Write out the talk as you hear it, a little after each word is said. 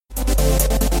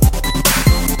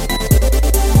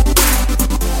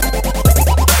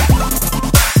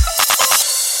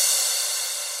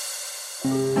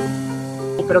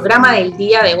programa del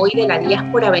día de hoy de la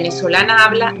diáspora venezolana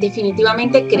habla,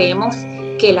 definitivamente creemos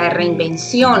que la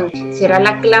reinvención será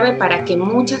la clave para que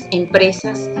muchas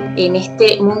empresas en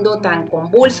este mundo tan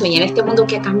convulso y en este mundo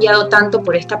que ha cambiado tanto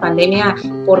por esta pandemia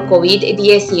por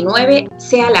COVID-19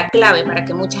 sea la clave para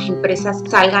que muchas empresas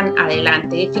salgan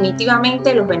adelante.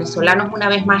 Definitivamente los venezolanos una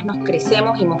vez más nos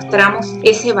crecemos y mostramos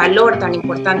ese valor tan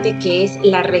importante que es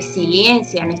la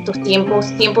resiliencia en estos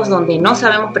tiempos donde no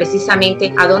sabemos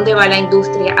precisamente a dónde va la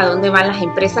industria, a dónde van las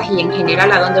empresas y en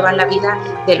general a dónde va la vida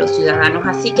de los ciudadanos.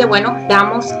 Así que bueno,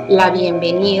 damos la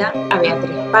bienvenida a Betty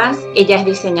Paz. Ella es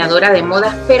diseñadora de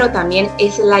modas, pero también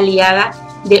es la aliada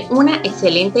de una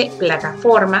excelente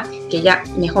plataforma que ella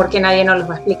mejor que nadie nos lo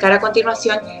va a explicar a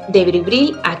continuación, de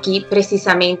Brivil, aquí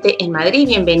precisamente en Madrid.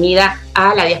 Bienvenida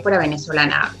a la diáspora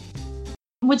venezolana.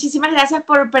 Muchísimas gracias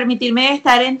por permitirme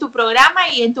estar en tu programa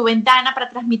y en tu ventana para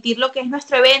transmitir lo que es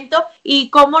nuestro evento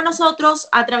y cómo nosotros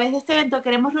a través de este evento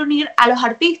queremos reunir a los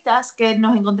artistas que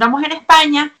nos encontramos en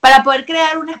España para poder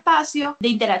crear un espacio de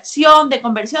interacción, de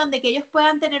conversión, de que ellos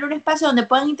puedan tener un espacio donde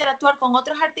puedan interactuar con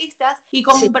otros artistas y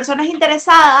con personas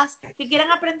interesadas que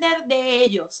quieran aprender de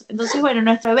ellos. Entonces, bueno,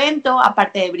 nuestro evento,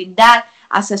 aparte de brindar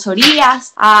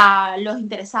asesorías a los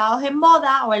interesados en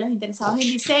moda o a los interesados en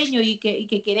diseño y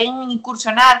que quieren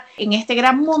incursionar en este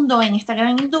gran mundo, en esta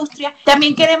gran industria,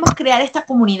 también queremos crear esta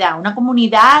comunidad, una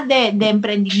comunidad de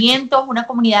emprendimientos, una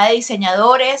comunidad de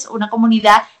diseñadores, una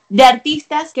comunidad de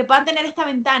artistas que puedan tener esta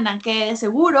ventana que de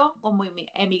seguro, como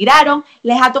emigraron,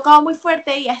 les ha tocado muy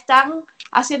fuerte y están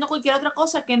haciendo cualquier otra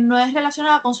cosa que no es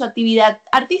relacionada con su actividad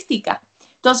artística.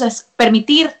 Entonces,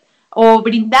 permitir o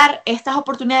brindar estas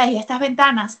oportunidades y estas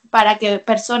ventanas para que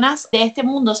personas de este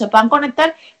mundo se puedan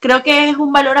conectar, creo que es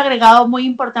un valor agregado muy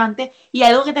importante y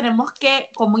algo que tenemos que,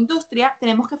 como industria,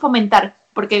 tenemos que fomentar,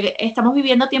 porque estamos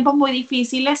viviendo tiempos muy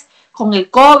difíciles con el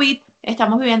COVID,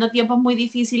 estamos viviendo tiempos muy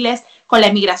difíciles con la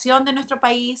emigración de nuestro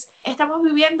país, estamos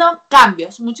viviendo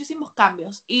cambios, muchísimos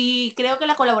cambios, y creo que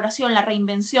la colaboración, la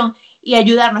reinvención y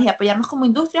ayudarnos y apoyarnos como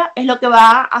industria es lo que va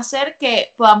a hacer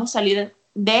que podamos salir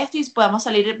de esto y podamos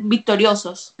salir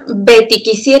victoriosos. Betty,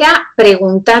 quisiera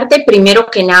preguntarte primero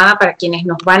que nada, para quienes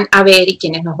nos van a ver y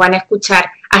quienes nos van a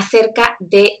escuchar, acerca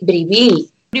de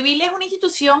Brivil. Brivil es una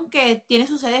institución que tiene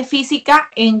su sede física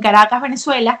en Caracas,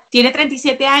 Venezuela. Tiene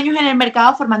 37 años en el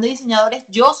mercado formando diseñadores.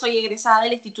 Yo soy egresada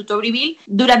del Instituto Brivil.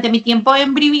 Durante mi tiempo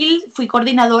en Brivil fui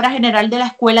coordinadora general de la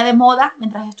Escuela de Moda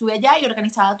mientras estuve allá y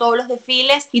organizaba todos los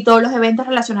desfiles y todos los eventos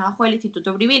relacionados con el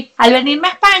Instituto Brivil. Al venirme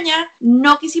a España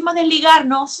no quisimos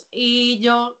desligarnos y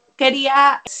yo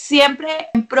quería siempre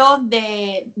en pro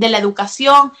de la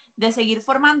educación, de seguir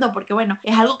formando, porque bueno,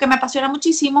 es algo que me apasiona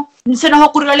muchísimo. Se nos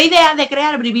ocurrió la idea de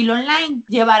crear Brivil Online,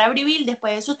 llevar a Brivil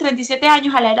después de sus 37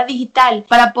 años a la era digital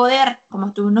para poder,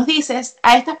 como tú nos dices,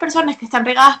 a estas personas que están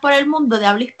regadas por el mundo de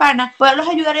habla hispana, poderlos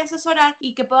ayudar y asesorar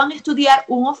y que puedan estudiar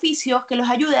un oficio que los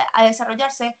ayude a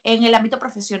desarrollarse en el ámbito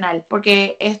profesional,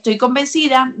 porque estoy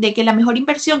convencida de que la mejor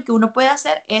inversión que uno puede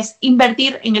hacer es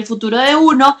invertir en el futuro de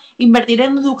uno, invertir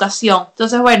en educación.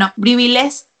 Entonces, bueno, Brivil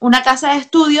es una casa de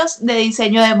estudios de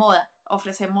diseño de moda.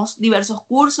 Ofrecemos diversos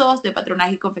cursos de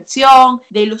patronaje y confección,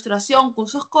 de ilustración,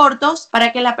 cursos cortos,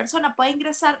 para que la persona pueda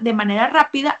ingresar de manera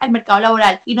rápida al mercado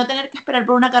laboral y no tener que esperar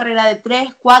por una carrera de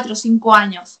 3, 4, 5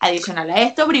 años. Adicional a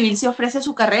esto, Brivil se ofrece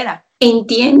su carrera.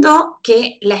 Entiendo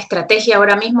que la estrategia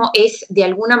ahora mismo es, de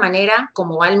alguna manera,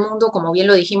 como va el mundo, como bien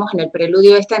lo dijimos en el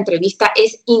preludio de esta entrevista,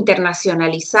 es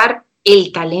internacionalizar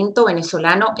el talento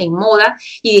venezolano en moda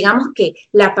y digamos que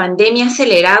la pandemia ha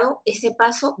acelerado ese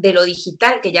paso de lo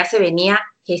digital que ya se venía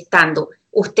gestando.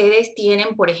 Ustedes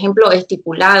tienen, por ejemplo,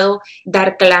 estipulado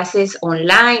dar clases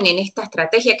online en esta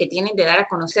estrategia que tienen de dar a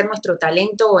conocer nuestro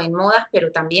talento en modas,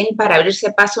 pero también para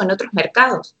abrirse paso en otros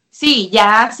mercados. Sí,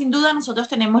 ya sin duda nosotros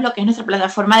tenemos lo que es nuestra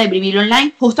plataforma de Brivil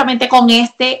Online. Justamente con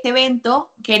este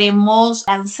evento queremos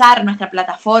lanzar nuestra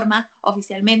plataforma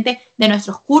oficialmente de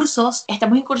nuestros cursos.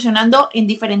 Estamos incursionando en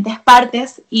diferentes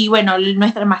partes y bueno,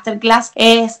 nuestra Masterclass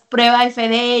es prueba y fe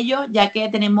de ello, ya que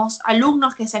tenemos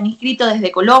alumnos que se han inscrito desde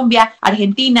Colombia,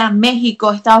 Argentina,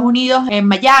 México, Estados Unidos, en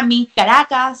Miami,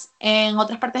 Caracas, en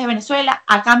otras partes de Venezuela,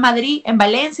 acá en Madrid, en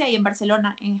Valencia y en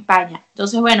Barcelona, en España.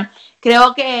 Entonces, bueno,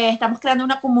 creo que estamos creando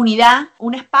una comunidad,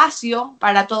 un espacio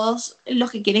para todos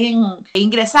los que quieren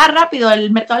ingresar rápido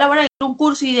al mercado laboral un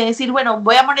curso y de decir, bueno,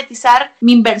 voy a monetizar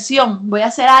mi inversión, voy a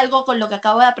hacer algo con lo que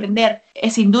acabo de aprender.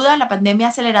 Sin duda, la pandemia ha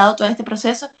acelerado todo este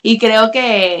proceso y creo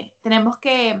que tenemos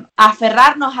que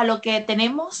aferrarnos a lo que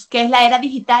tenemos, que es la era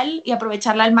digital, y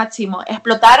aprovecharla al máximo.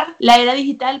 Explotar la era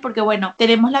digital porque, bueno,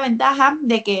 tenemos la ventaja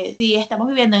de que si estamos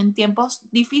viviendo en tiempos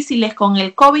difíciles con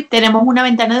el COVID, tenemos una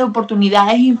ventana de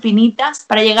oportunidades infinitas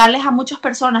para llegarles a muchas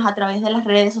personas a través de las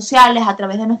redes sociales, a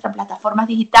través de nuestras plataformas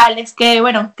digitales, que,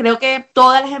 bueno, creo que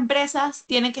todas las empresas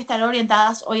tienen que estar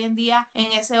orientadas hoy en día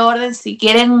en ese orden si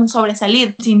quieren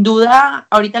sobresalir. Sin duda,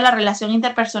 ahorita la relación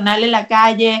interpersonal en la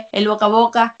calle, el boca a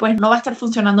boca, pues no va a estar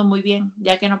funcionando muy bien,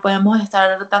 ya que no podemos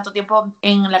estar tanto tiempo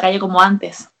en la calle como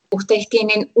antes. Ustedes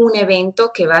tienen un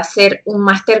evento que va a ser un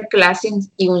Masterclass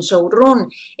y un Showroom.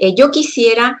 Yo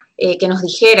quisiera que nos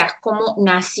dijeras cómo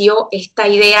nació esta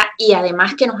idea y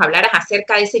además que nos hablaras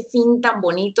acerca de ese fin tan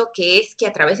bonito que es que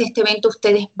a través de este evento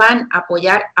ustedes van a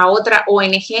apoyar a otra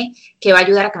ONG que va a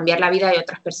ayudar a cambiar la vida de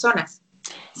otras personas.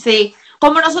 Sí.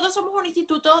 Como nosotros somos un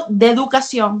instituto de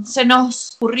educación, se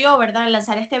nos ocurrió, ¿verdad?,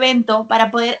 lanzar este evento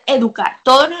para poder educar.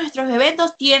 Todos nuestros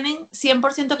eventos tienen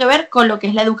 100% que ver con lo que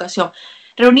es la educación.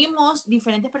 Reunimos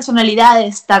diferentes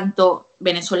personalidades, tanto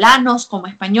venezolanos como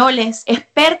españoles,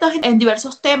 expertos en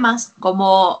diversos temas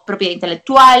como propiedad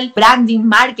intelectual, branding,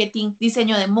 marketing,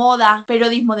 diseño de moda,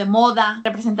 periodismo de moda,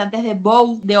 representantes de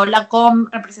Vogue, de Hola.com,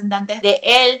 representantes de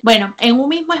Elle. Bueno, en un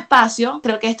mismo espacio,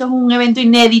 creo que esto es un evento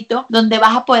inédito donde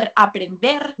vas a poder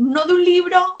aprender, no de un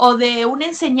libro o de una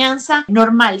enseñanza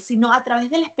normal, sino a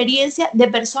través de la experiencia de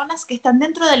personas que están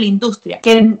dentro de la industria,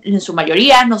 que en su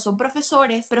mayoría no son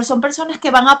profesores, pero son personas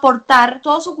que van a aportar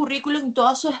todo su currículum y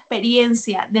toda su experiencia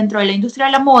dentro de la industria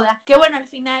de la moda, que, bueno, al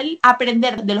final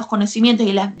aprender de los conocimientos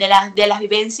y de las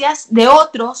vivencias de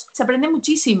otros se aprende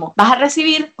muchísimo. Vas a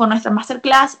recibir con nuestra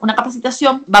Masterclass una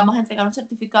capacitación, vamos a entregar un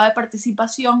certificado de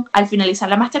participación al finalizar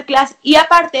la Masterclass y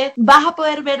aparte vas a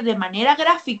poder ver de manera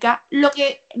gráfica lo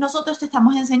que nosotros te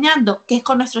estamos enseñando, que es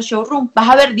con nuestro Showroom. Vas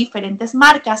a ver diferentes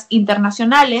marcas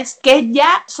internacionales que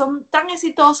ya son tan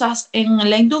exitosas en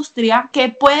la industria que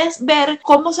puedes ver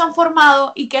cómo se han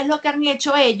formado y qué es lo que han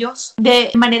hecho ellos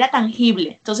de manera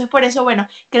tangible. Entonces, por eso, bueno,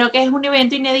 creo que es un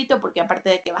evento inédito porque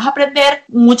aparte de que vas a aprender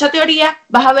mucha teoría,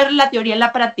 vas a ver la teoría en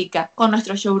la práctica con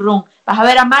nuestro Showroom. Vas a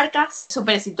ver a marcas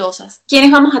súper exitosas. ¿Quiénes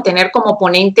vamos a tener como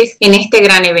ponentes en este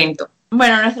gran evento?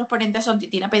 Bueno, nuestros ponentes son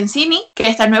Titina Pensini, que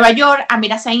está en Nueva York,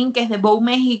 Amira Zain, que es de Vogue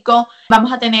México.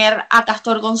 Vamos a tener a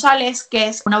Castor González, que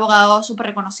es un abogado súper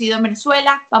reconocido en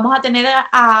Venezuela. Vamos a tener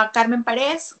a Carmen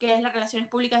Párez, que es las Relaciones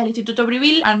Públicas del Instituto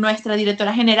Brivil, a nuestra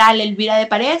directora general, Elvira de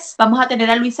Párez. Vamos a tener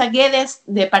a Luisa Guedes,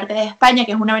 de parte de España,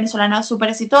 que es una venezolana súper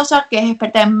exitosa, que es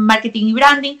experta en marketing y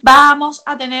branding. Vamos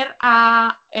a tener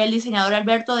a el diseñador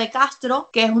Alberto de Castro,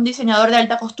 que es un diseñador de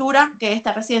alta costura, que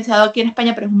está residenciado aquí en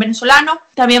España, pero es un venezolano.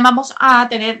 También vamos a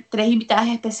tener 3 invitadas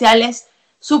especiales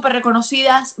súper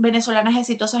reconocidas, venezolanas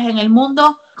exitosas en el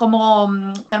mundo, como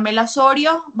Carmela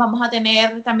Osorio. Vamos a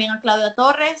tener también a Claudia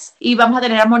Torres y vamos a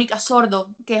tener a Mónica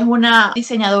Sordo, que es una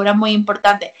diseñadora muy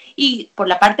importante. Y por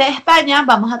la parte de España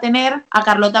vamos a tener a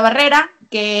Carlota Barrera,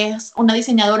 que es una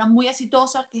diseñadora muy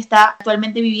exitosa que está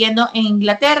actualmente viviendo en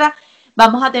Inglaterra.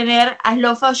 Vamos a tener a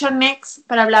Slow Fashion Next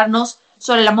para hablarnos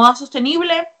sobre la moda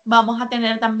sostenible. Vamos a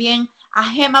tener también a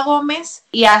Gema Gómez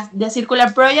y a The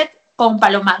Circular Project con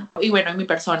Palomar y, bueno, en mi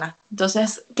persona.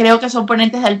 Entonces, creo que son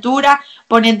ponentes de altura,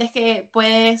 ponentes que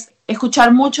puedes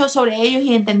escuchar mucho sobre ellos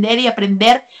y entender y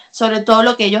aprender sobre todo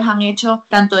lo que ellos han hecho,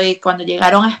 tanto de cuando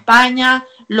llegaron a España,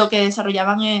 lo que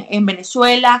desarrollaban en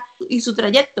Venezuela y su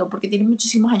trayecto, porque tienen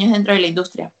muchísimos años dentro de la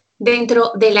industria.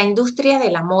 Dentro de la industria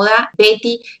de la moda,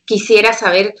 Betty, quisiera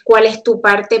saber cuál es tu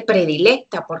parte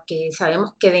predilecta, porque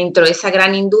sabemos que dentro de esa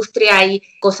gran industria hay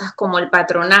cosas como el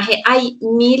patronaje, hay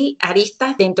 1000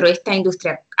 aristas dentro de esta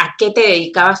industria. ¿A qué te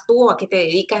dedicabas tú o a qué te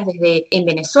dedicas desde en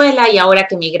Venezuela y ahora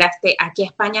que migraste aquí a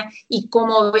España? ¿Y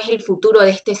cómo ves el futuro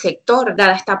de este sector,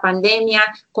 dada esta pandemia?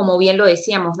 Como bien lo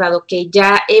decíamos, dado que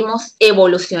ya hemos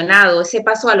evolucionado, ese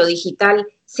paso a lo digital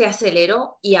se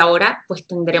aceleró y ahora pues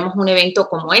tendremos un evento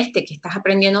como este, que estás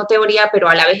aprendiendo teoría, pero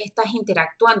a la vez estás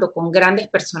interactuando con grandes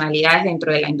personalidades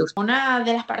dentro de la industria. Una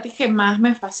de las partes que más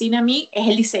me fascina a mí es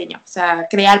el diseño, o sea,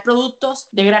 crear productos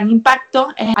de gran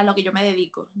impacto es a lo que yo me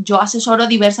dedico. Yo asesoro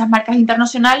diversas marcas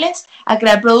internacionales a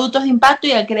crear productos de impacto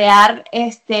y a crear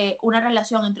una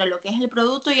relación entre lo que es el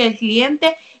producto y el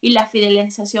cliente y la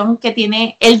fidelización que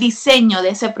tiene el diseño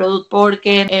de ese producto,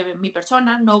 porque mi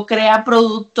persona no crea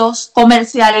productos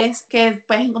comerciales que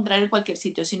puedes encontrar en cualquier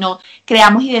sitio, sino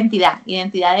creamos identidad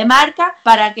de marca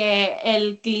para que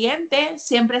el cliente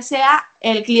siempre sea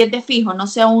el cliente fijo, no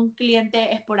sea un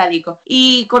cliente esporádico.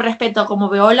 Y con respecto a cómo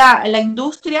veo la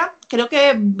industria, creo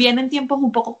que vienen tiempos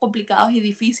un poco complicados y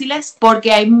difíciles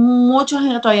porque hay muchos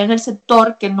todavía en el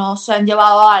sector que no se han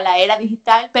llevado a la era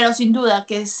digital, pero sin duda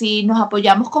que si nos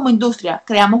apoyamos como industria,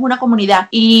 creamos una comunidad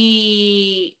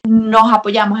y nos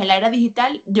apoyamos en la era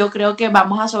digital, yo creo que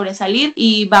vamos a sobresalir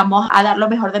y vamos a dar lo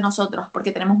mejor de nosotros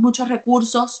porque tenemos muchos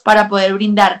recursos para poder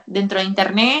brindar. Dentro de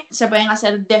internet se pueden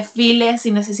hacer desfiles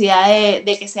sin necesidad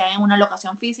de que sea en una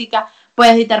locación física,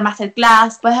 puedes editar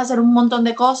Masterclass, puedes hacer un montón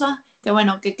de cosas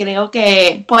que creo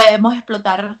que podemos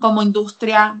explotar como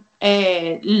industria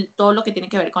todo lo que tiene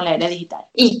que ver con la era digital.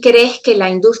 ¿Y crees que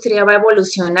la industria va a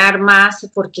evolucionar más?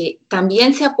 Porque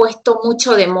también se ha puesto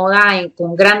mucho de moda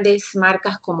con grandes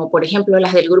marcas como por ejemplo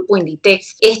las del grupo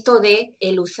Inditex, esto de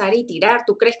el usar y tirar.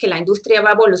 ¿Tú crees que la industria va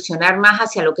a evolucionar más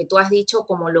hacia lo que tú has dicho,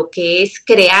 como lo que es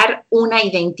crear una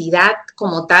identidad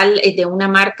como tal de una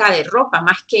marca de ropa,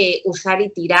 más que usar y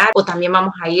tirar? ¿O también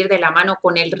vamos a ir de la mano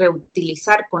con el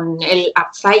reutilizar, con el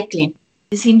upcycling?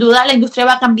 Sin duda la industria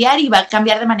va a cambiar y va a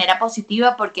cambiar de manera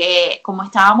positiva porque como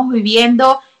estábamos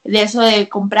viviendo de eso de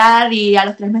comprar y a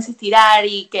los 3 meses tirar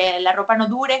y que la ropa no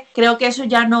dure, creo que eso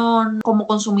ya no, como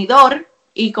consumidor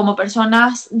y como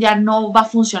personas, ya no va a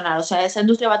funcionar. O sea, esa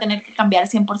industria va a tener que cambiar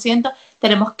 100%.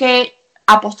 Tenemos que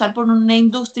apostar por una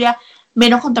industria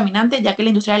menos contaminante, ya que la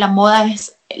industria de la moda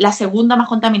es la segunda más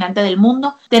contaminante del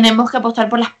mundo. Tenemos que apostar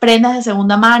por las prendas de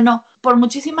segunda mano, por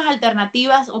muchísimas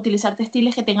alternativas, utilizar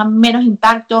textiles que tengan menos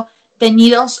impacto,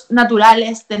 teñidos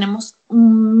naturales. Tenemos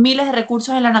miles de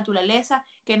recursos en la naturaleza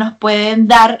que nos pueden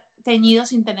dar teñidos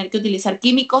sin tener que utilizar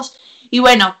químicos. Y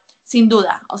bueno, sin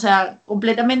duda, o sea,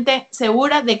 completamente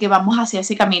segura de que vamos hacia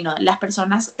ese camino. Las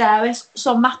personas cada vez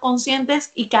son más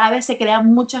conscientes y cada vez se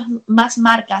crean muchas más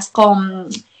marcas con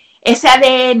ese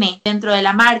ADN dentro de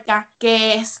la marca,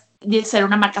 que es de ser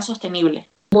una marca sostenible.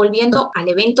 Volviendo al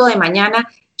evento de mañana,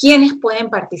 ¿quiénes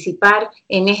pueden participar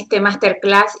en este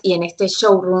Masterclass y en este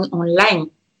Showroom online?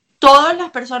 Todas las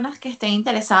personas que estén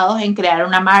interesados en crear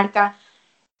una marca,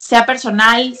 sea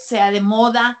personal, sea de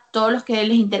moda, todos los que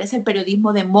les interese el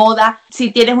periodismo de moda, si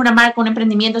tienes una marca, un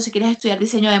emprendimiento, si quieres estudiar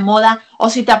diseño de moda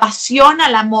o si te apasiona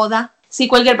la moda. Si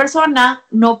cualquier persona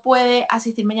no puede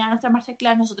asistir mañana a nuestra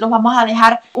Masterclass, nosotros vamos a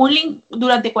dejar un link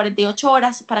durante 48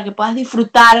 horas para que puedas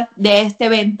disfrutar de este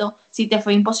evento si te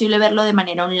fue imposible verlo de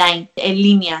manera online, en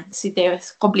línea, si te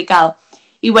es complicado.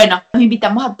 Y bueno, nos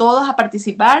invitamos a todos a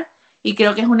participar y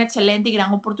creo que es una excelente y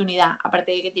gran oportunidad,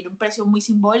 aparte de que tiene un precio muy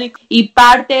simbólico y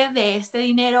parte de este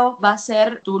dinero va a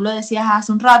ser, tú lo decías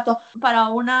hace un rato, para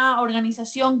una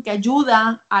organización que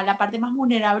ayuda a la parte más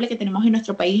vulnerable que tenemos en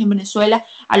nuestro país, en Venezuela,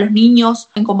 a los niños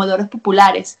en comedores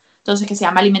populares. Entonces, que se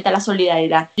llama Alimenta la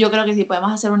Solidaridad. Yo creo que si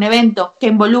podemos hacer un evento que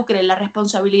involucre la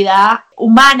responsabilidad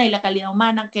humana y la calidad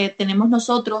humana que tenemos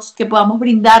nosotros, que podamos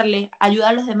brindarle ayuda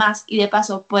a los demás y de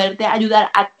paso poderte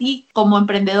ayudar a ti como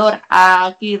emprendedor a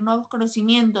adquirir nuevos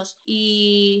conocimientos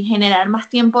y generar más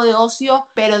tiempo de ocio,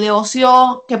 pero de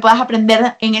ocio que puedas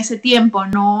aprender en ese tiempo,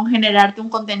 no generarte un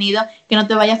contenido que no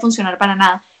te vaya a funcionar para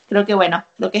nada. Creo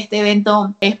que este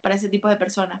evento es para ese tipo de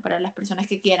personas, para las personas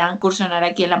que quieran incursionar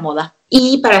aquí en la moda.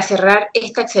 Y para cerrar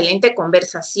esta excelente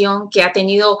conversación que ha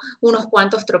tenido unos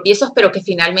cuantos tropiezos, pero que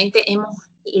finalmente hemos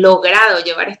logrado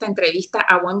llevar esta entrevista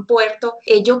a buen puerto,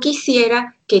 yo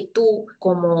quisiera que tú,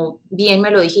 como bien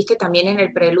me lo dijiste también en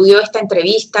el preludio de esta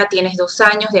entrevista, tienes 2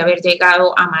 años de haber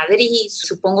llegado a Madrid,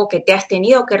 supongo que te has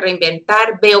tenido que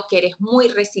reinventar, veo que eres muy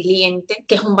resiliente,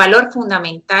 que es un valor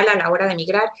fundamental a la hora de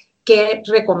emigrar. ¿Qué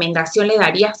recomendación le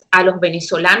darías a los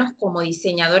venezolanos como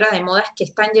diseñadora de modas que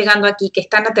están llegando aquí, que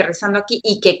están aterrizando aquí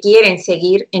y que quieren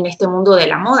seguir en este mundo de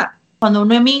la moda? Cuando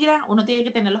uno emigra, uno tiene que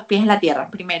tener los pies en la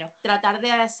tierra primero. Tratar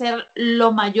de hacer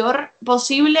lo mayor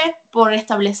posible por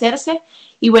establecerse.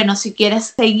 Y bueno, si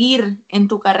quieres seguir en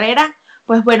tu carrera,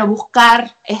 pues bueno,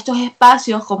 buscar estos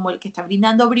espacios como el que está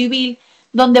brindando Brivil,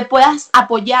 donde puedas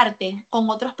apoyarte con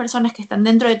otras personas que están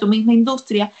dentro de tu misma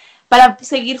industria para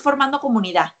seguir formando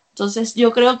comunidad. Entonces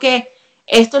yo creo que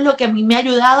esto es lo que a mí me ha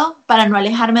ayudado para no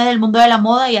alejarme del mundo de la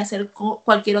moda y hacer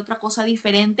cualquier otra cosa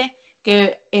diferente,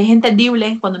 que es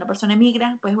entendible cuando una persona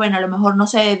emigra, pues bueno, a lo mejor no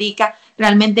se dedica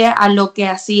realmente a lo que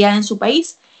hacía en su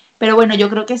país, pero bueno, yo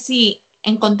creo que si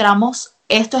encontramos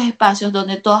estos espacios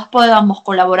donde todos podamos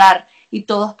colaborar y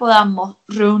todos podamos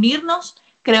reunirnos,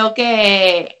 creo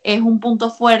que es un punto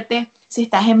fuerte. Si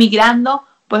estás emigrando,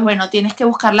 pues bueno, tienes que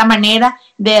buscar la manera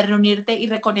de reunirte y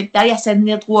reconectar y hacer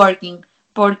networking,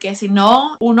 porque si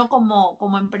no, uno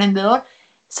como emprendedor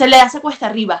se le hace cuesta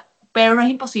arriba, pero no es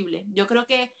imposible. Yo creo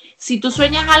que si tú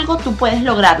sueñas algo, tú puedes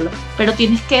lograrlo, pero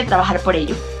tienes que trabajar por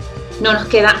ello. no nos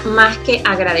queda más que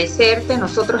agradecerte.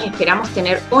 Nosotros esperamos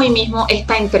tener hoy mismo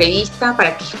esta entrevista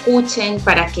para que escuchen,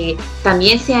 para que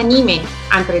también se animen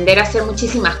a emprender a hacer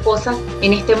muchísimas cosas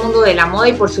en este mundo de la moda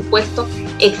y por supuesto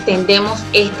extendemos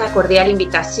esta cordial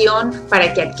invitación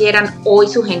para que adquieran hoy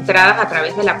sus entradas a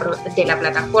través de la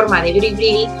plataforma de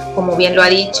Brivil, como bien lo ha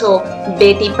dicho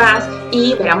Betty Paz,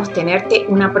 y esperamos tenerte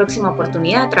una próxima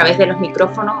oportunidad a través de los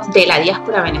micrófonos de la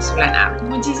diáspora venezolana.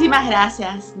 Muchísimas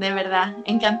gracias, de verdad,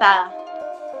 encantada.